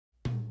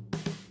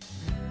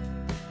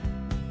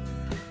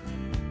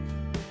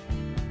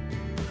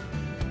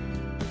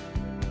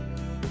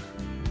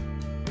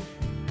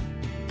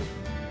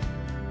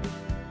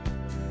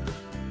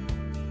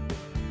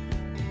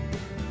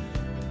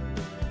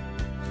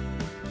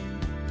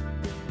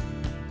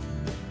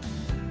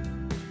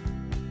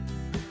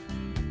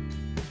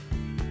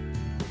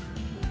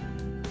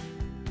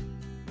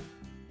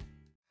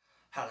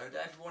Hello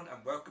there everyone,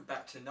 and welcome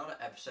back to another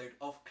episode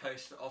of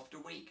Coaster of the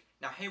Week.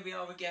 Now here we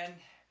are again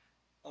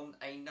on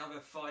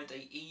another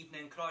Friday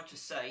evening. Can I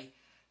just say,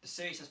 the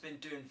series has been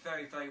doing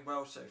very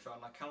well so far,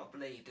 and I cannot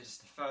believe this is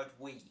the third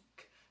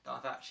week that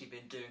I've actually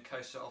been doing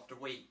Coaster of the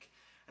Week.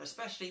 And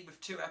especially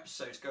with 2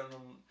 episodes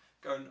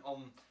going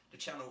on the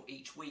channel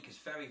each week is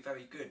very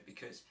good,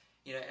 because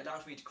it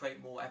allows me to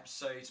create more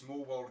episodes,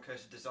 more roller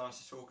coaster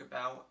designs to talk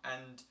about,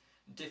 and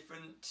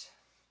different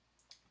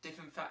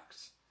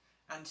facts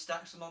and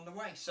stats along the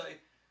way. So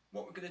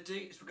what we're going to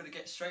do is we're going to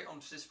get straight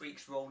onto this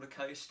week's roller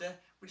coaster,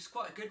 which is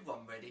quite a good one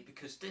really,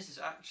 because this is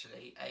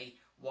actually a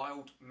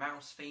wild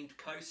mouse themed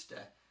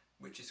coaster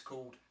which is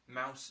called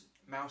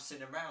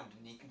Mousing Around.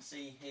 And you can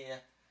see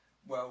here,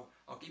 well,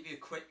 I'll give you a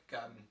quick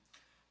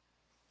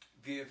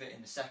view of it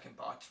in a second,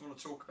 but I just want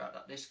to talk about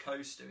that this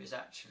coaster is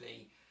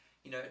actually,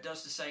 it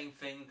does the same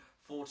thing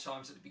 4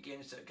 times at the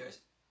beginning, so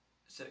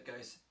it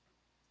goes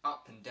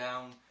up and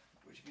down,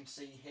 which you can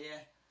see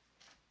here.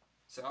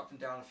 So up and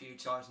down a few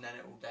times, and then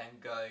it will then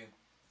go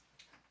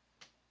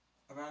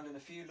around in a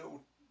few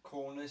little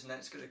corners, and then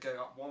it's going to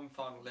go up one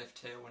final lift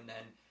hill and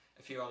then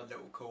a few other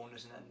little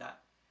corners, and then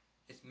that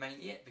is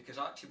mainly it, because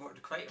I actually wanted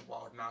to create a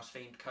wild mouse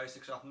themed coaster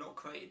because I've not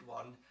created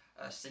one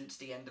since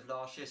the end of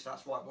last year, so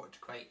that's why I wanted to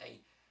create a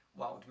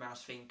wild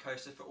mouse themed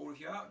coaster for all of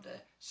you out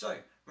there. So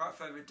without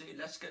further ado,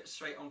 let's get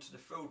straight onto the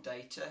full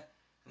data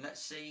and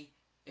let's see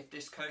if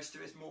this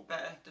coaster is more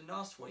better than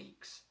last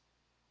week's.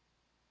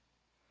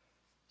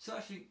 So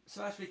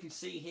as we can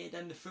see here,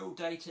 then the full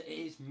data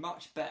is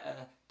much better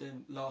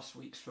than last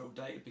week's full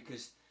data,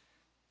 because,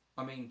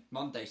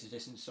 Monday's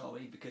edition,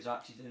 sorry, because I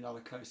actually did another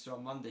coaster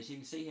on Monday. So you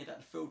can see here that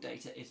the full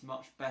data is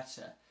much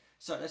better.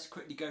 So let's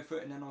quickly go through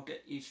it and then I'll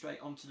get you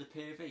straight onto the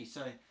POV.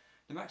 So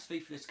the max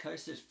speed for this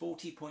coaster is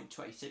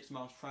 40.26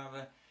 miles per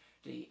hour.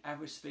 The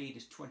average speed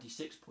is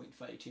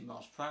 26.32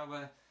 miles per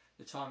hour.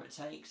 The time it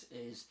takes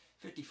is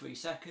 53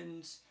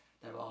 seconds.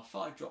 There are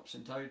 5 drops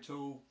in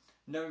total,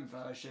 no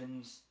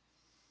inversions.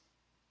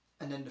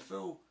 And then the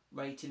full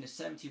rating is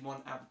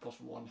 71 out of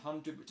possible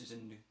 100, which is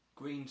in the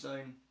green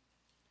zone.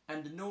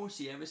 And the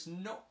nausea is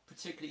not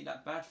particularly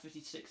that bad,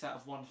 56 out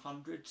of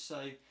 100,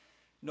 so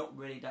not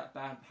really that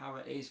bad.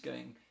 However, it is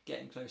getting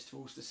close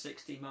towards the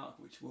 60 mark,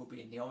 which will be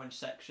in the orange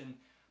section.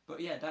 But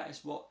yeah, that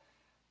is what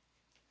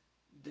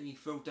the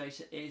full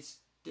data is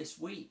this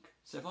week.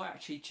 So if I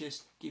actually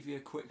just give you a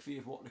quick view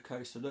of what the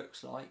coaster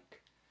looks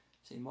like,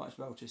 so you might as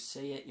well just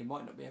see it. You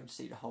might not be able to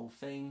see the whole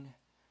thing.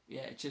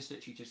 Yeah, it just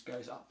literally just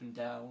goes up and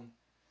down,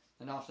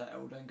 and after that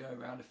it will then go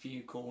around a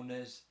few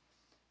corners,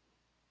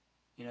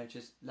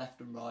 just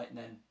left and right, and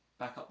then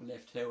back up the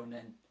lift hill and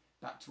then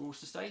back towards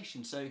the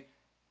station. So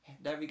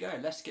there we go,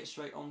 let's get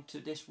straight on to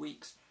this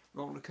week's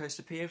roller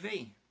coaster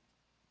POV.